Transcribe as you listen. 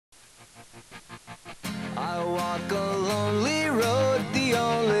walk a lonely road, the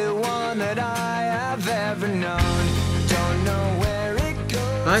only one that I have ever known. Don't know where it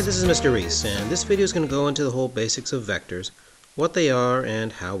goes. Hi, this is Mr. Reese, and this video is going to go into the whole basics of vectors, what they are,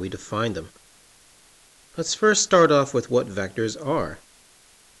 and how we define them. Let's first start off with what vectors are.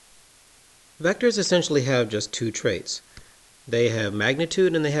 Vectors essentially have just two traits. They have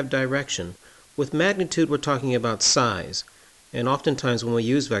magnitude and they have direction. With magnitude, we're talking about size. And oftentimes when we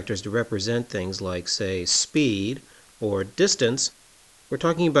use vectors to represent things like, say, speed or distance, we're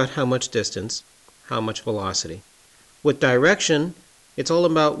talking about how much distance, how much velocity. With direction, it's all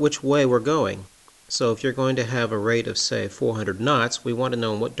about which way we're going. So if you're going to have a rate of, say, 400 knots, we want to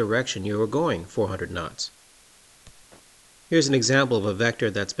know in what direction you are going 400 knots. Here's an example of a vector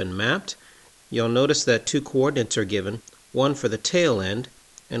that's been mapped. You'll notice that two coordinates are given, one for the tail end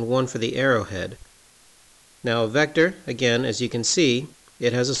and one for the arrowhead. Now a vector, again, as you can see,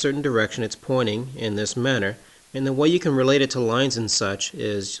 it has a certain direction it's pointing in this manner, and the way you can relate it to lines and such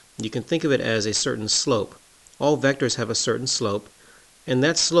is you can think of it as a certain slope. All vectors have a certain slope, and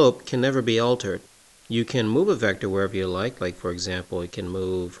that slope can never be altered. You can move a vector wherever you like for example, it can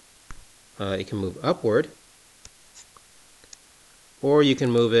move upward, or you can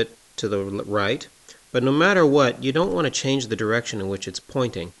move it to the right, but no matter what, you don't want to change the direction in which it's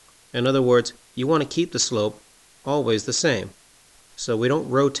pointing. In other words, you want to keep the slope always the same, so we don't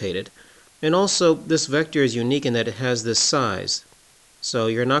rotate it. And also, this vector is unique in that it has this size, so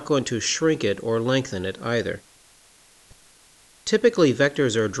you're not going to shrink it or lengthen it either. Typically,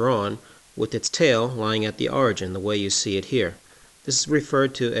 vectors are drawn with its tail lying at the origin, the way you see it here. This is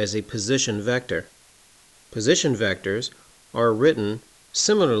referred to as a position vector. Position vectors are written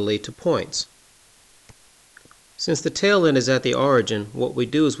similarly to points. Since the tail end is at the origin, what we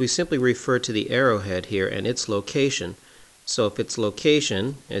do is we simply refer to the arrowhead here and its location. So if its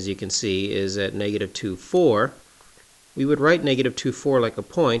location, as you can see, is at -2, 4, we would write -2, 4 like a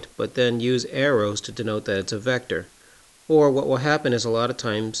point, but then use arrows to denote that it's a vector. Or what will happen is a lot of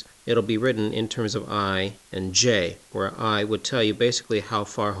times it'll be written in terms of I and J, where I would tell you basically how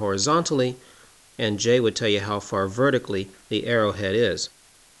far horizontally and J would tell you how far vertically the arrowhead is.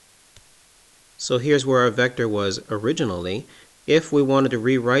 So here's where our vector was originally. If we wanted to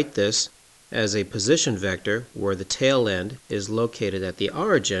rewrite this as a position vector where the tail end is located at the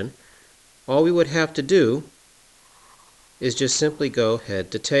origin, all we would have to do is just simply go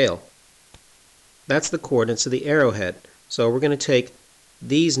head to tail. That's the coordinates of the arrowhead. So we're going to take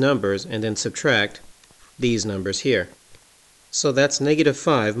these numbers and then subtract these numbers here. So that's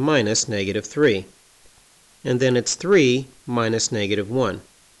 -5 minus -3. And then it's 3 minus -1.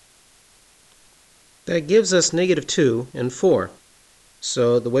 That gives us -2 and 4.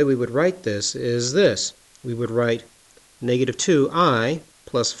 So the way we would write this is this. We would write -2i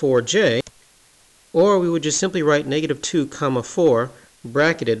plus 4j, or we would just simply write -2 comma 4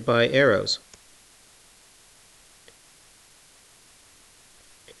 bracketed by arrows.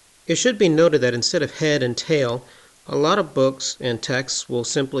 It should be noted that instead of head and tail, a lot of books and texts will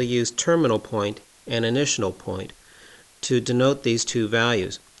simply use terminal point and initial point to denote these two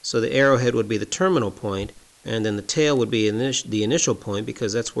values. So the arrowhead would be the terminal point, and then the tail would be the initial point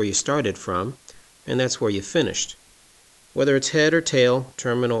because that's where you started from, and that's where you finished. Whether it's head or tail,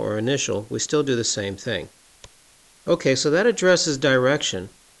 terminal or initial, we still do the same thing. Okay, so that addresses direction.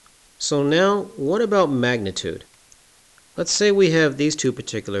 So now, what about magnitude? Let's say we have these two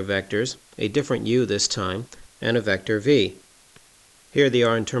particular vectors, a different u this time, and a vector v. Here they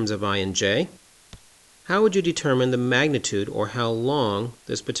are in terms of I and j. How would you determine the magnitude or how long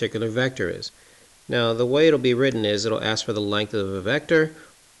this particular vector is? Now the way it'll be written is it'll ask for the length of a vector,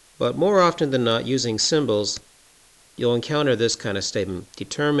 but more often than not, using symbols, you'll encounter this kind of statement: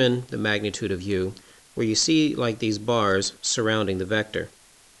 determine the magnitude of u, where you see like these bars surrounding the vector.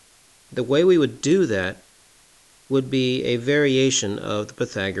 The way we would do that would be a variation of the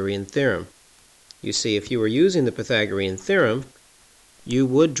Pythagorean theorem. You see, if you were using the Pythagorean theorem, you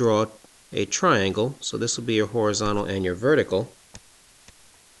would draw a triangle, so this will be your horizontal and your vertical,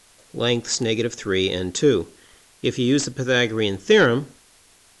 lengths -3 and 2. If you use the Pythagorean theorem,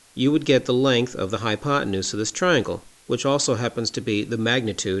 you would get the length of the hypotenuse of this triangle, which also happens to be the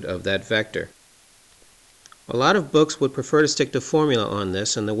magnitude of that vector. A lot of books would prefer to stick to formula on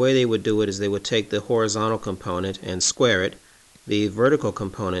this, and the way they would do it is they would take the horizontal component and square it, the vertical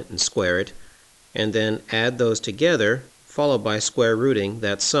component and square it, and then add those together, followed by square rooting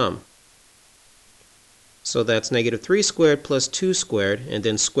that sum. So that's -3 squared plus 2 squared, and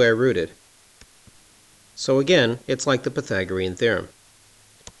then square rooted. So again, it's like the Pythagorean theorem.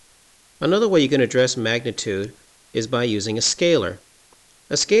 Another way you can address magnitude is by using a scalar.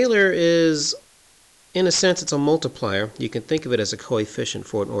 A scalar is In a sense, it's a multiplier. You can think of it as a coefficient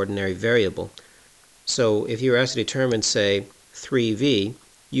for an ordinary variable. So if you were asked to determine, say, 3v,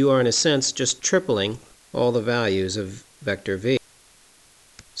 you are in a sense just tripling all the values of vector v.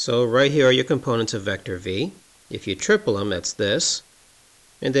 So right here are your components of vector v. If you triple them, that's this.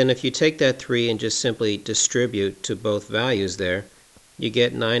 And then if you take that 3 and just simply distribute to both values there, you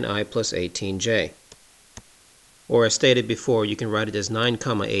get 9i plus 18j. Or as stated before, you can write it as 9,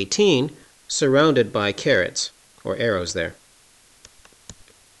 18 surrounded by carets, or arrows there.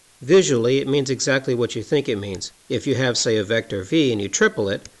 Visually, it means exactly what you think it means. If you have, say, a vector v and you triple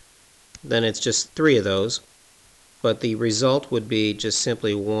it, then it's just 3 of those. But the result would be just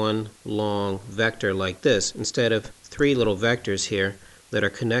simply one long vector like this, instead of 3 little vectors here that are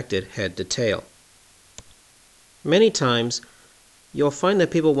connected head to tail. Many times, you'll find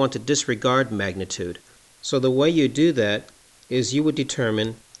that people want to disregard magnitude. So the way you do that is you would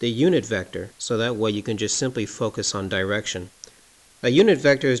determine the unit vector, so that way you can just simply focus on direction. A unit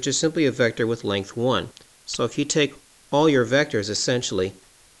vector is just simply a vector with length 1. So if you take all your vectors essentially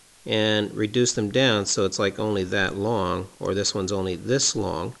and reduce them down so it's like only that long, or this one's only this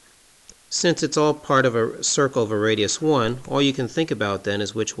long, since it's all part of a circle of a radius 1, all you can think about then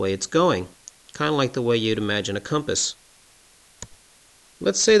is which way it's going. Kind of like the way you'd imagine a compass.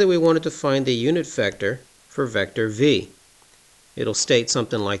 Let's say that we wanted to find the unit vector for vector v. It'll state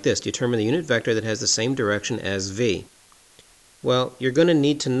something like this: determine the unit vector that has the same direction as v. Well, you're going to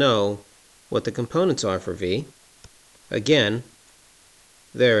need to know what the components are for v. Again,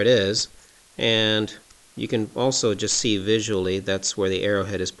 there it is, and you can also just see visually that's where the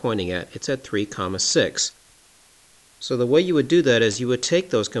arrowhead is pointing at. It's at 3, 6. So the way you would do that is you would take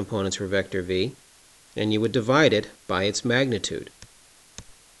those components for vector v and you would divide it by its magnitude.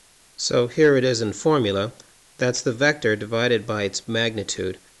 So here it is in formula. That's the vector divided by its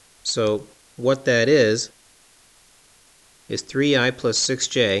magnitude. So what that is 3i plus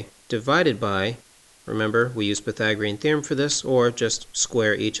 6j divided by, remember we use Pythagorean theorem for this, or just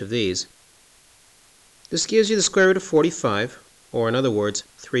square each of these. This gives you the square root of 45, or in other words,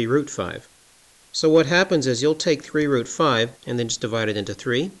 3 root 5. So what happens is you'll take 3 root 5 and then just divide it into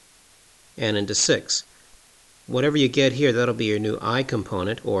 3 and into 6. Whatever you get here, that'll be your new I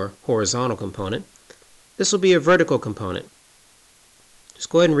component, or horizontal component. This will be a vertical component. Just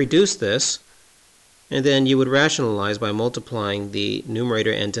go ahead and reduce this, and then you would rationalize by multiplying the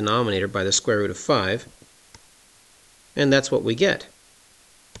numerator and denominator by the square root of 5, and that's what we get.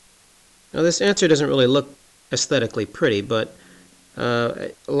 Now this answer doesn't really look aesthetically pretty, but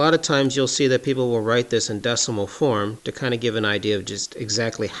a lot of times you'll see that people will write this in decimal form to kind of give an idea of just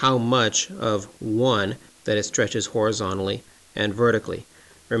exactly how much of 1 that it stretches horizontally and vertically.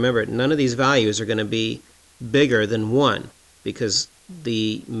 Remember, none of these values are going to be bigger than 1 because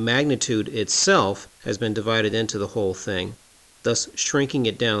the magnitude itself has been divided into the whole thing, thus shrinking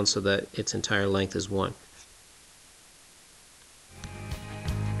it down so that its entire length is 1.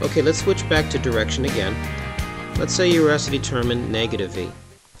 Okay, let's switch back to direction again. Let's say you were asked to determine negative v.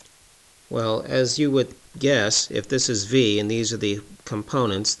 Well, as you would guess, if this is v and these are the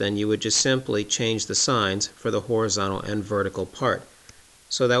components, then you would just simply change the signs for the horizontal and vertical part.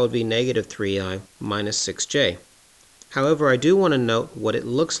 So that would be negative 3i minus 6j. However, I do want to note what it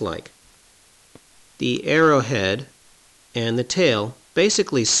looks like. The arrowhead and the tail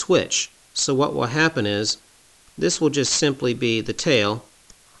basically switch. So what will happen is this will just simply be the tail,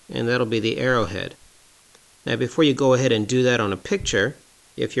 and that'll be the arrowhead. Now before you go ahead and do that on a picture,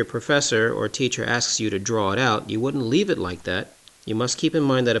 if your professor or teacher asks you to draw it out, you wouldn't leave it like that. You must keep in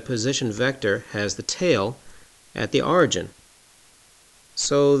mind that a position vector has the tail at the origin.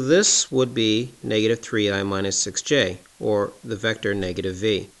 So this would be negative 3i minus 6j, or the vector negative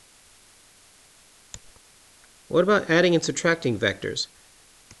v. What about adding and subtracting vectors?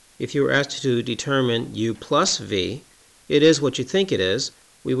 If you were asked to determine u plus v, it is what you think it is.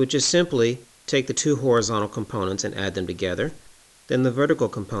 We would just simply take the two horizontal components and add them together, then the vertical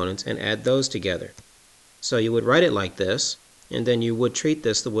components and add those together. So you would write it like this, and then you would treat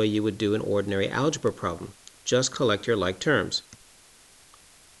this the way you would do an ordinary algebra problem. Just collect your like terms.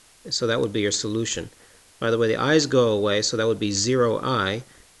 So that would be your solution. By the way, the i's go away, so that would be 0i,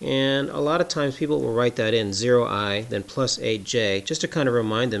 and a lot of times people will write that in 0i, then plus 8j, just to kind of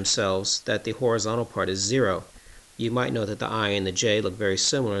remind themselves that the horizontal part is 0. You might know that the I and the J look very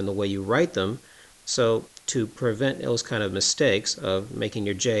similar in the way you write them, so to prevent those kind of mistakes of making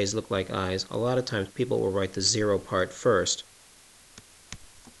your J's look like I's, a lot of times people will write the 0 part first.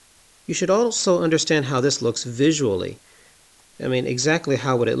 You should also understand how this looks visually. I mean, exactly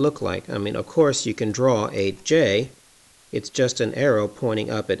how would it look like? I mean, of course you can draw 8J. It's just an arrow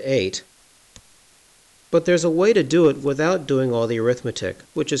pointing up at 8. But there's a way to do it without doing all the arithmetic,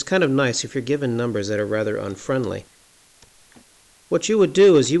 which is kind of nice if you're given numbers that are rather unfriendly. What you would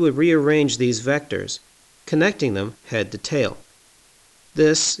do is you would rearrange these vectors, connecting them head to tail.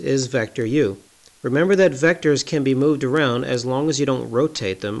 This is vector u. Remember that vectors can be moved around as long as you don't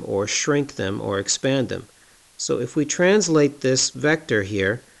rotate them or shrink them or expand them. So if we translate this vector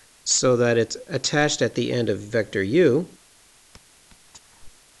here so that it's attached at the end of vector u,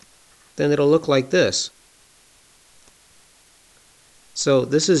 then it'll look like this. So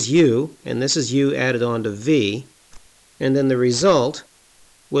this is u, and this is u added on to v, and then the result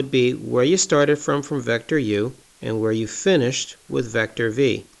would be where you started from vector u and where you finished with vector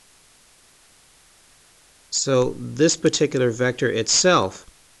v. So this particular vector itself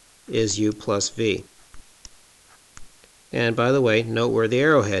is u plus v. And by the way, note where the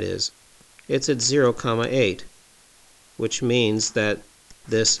arrowhead is. It's at 0, 8, which means that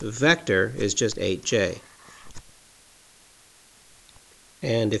this vector is just 8j.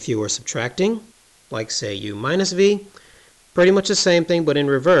 And if you were subtracting, like say u minus v, pretty much the same thing, but in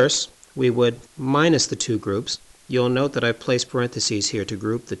reverse, we would minus the two groups. You'll note that I've placed parentheses here to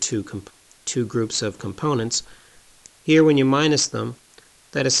group the two groups of components. Here, when you minus them,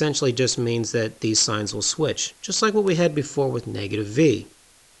 that essentially just means that these signs will switch, just like what we had before with negative v.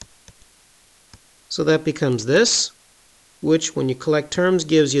 So that becomes this, which when you collect terms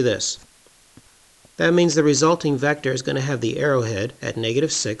gives you this. That means the resulting vector is going to have the arrowhead at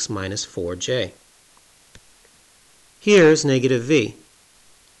negative 6 minus 4j. Here's negative v.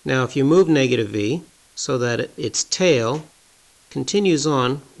 Now if you move negative v so that its tail continues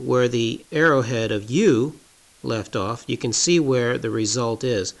on where the arrowhead of u left off, you can see where the result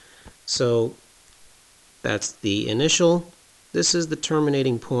is. So that's the initial, this is the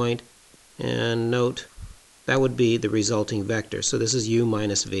terminating point, and note that would be the resulting vector. So this is u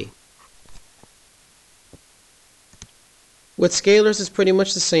minus v. With scalars, it's pretty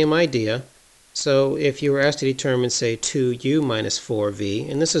much the same idea. So if you were asked to determine, say, 2u minus 4v,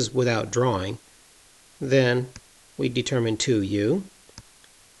 and this is without drawing, then we determine 2u,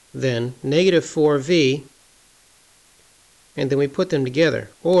 then negative 4v, and then we put them together.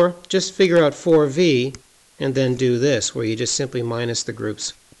 Or just figure out 4v and then do this, where you just simply minus the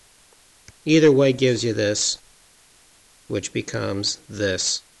groups. Either way gives you this, which becomes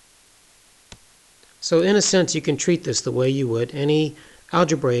this. So in a sense, you can treat this the way you would any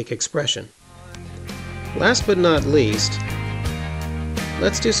algebraic expression. Last but not least,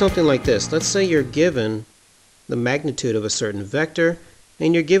 let's do something like this. Let's say you're given the magnitude of a certain vector,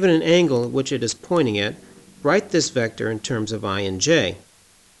 and you're given an angle at which it is pointing at. Write this vector in terms of I and j.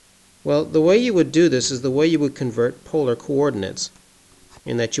 Well, the way you would do this is the way you would convert polar coordinates,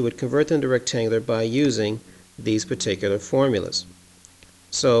 in that you would convert them to rectangular by using these particular formulas.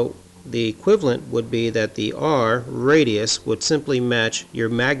 So the equivalent would be that the r radius would simply match your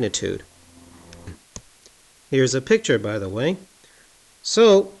magnitude. Here's a picture, by the way.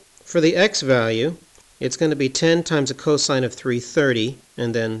 So for the x value, it's going to be 10 times the cosine of 330,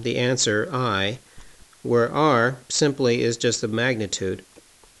 and then the answer I, where r simply is just the magnitude.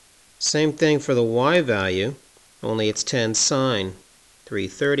 Same thing for the y value, only it's 10 sine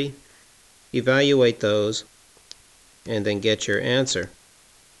 330. Evaluate those, and then get your answer.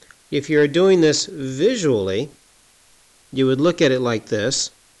 If you're doing this visually, you would look at it like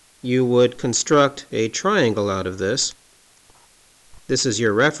this. You would construct a triangle out of this. This is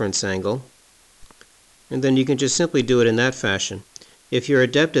your reference angle. And then you can just simply do it in that fashion. If you're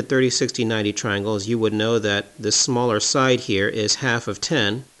adept at 30, 60, 90 triangles, you would know that the smaller side here is half of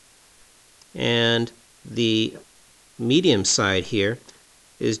 10, and the medium side here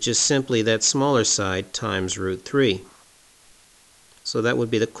is just simply that smaller side times root 3. So that would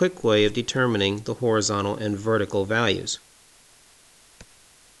be the quick way of determining the horizontal and vertical values.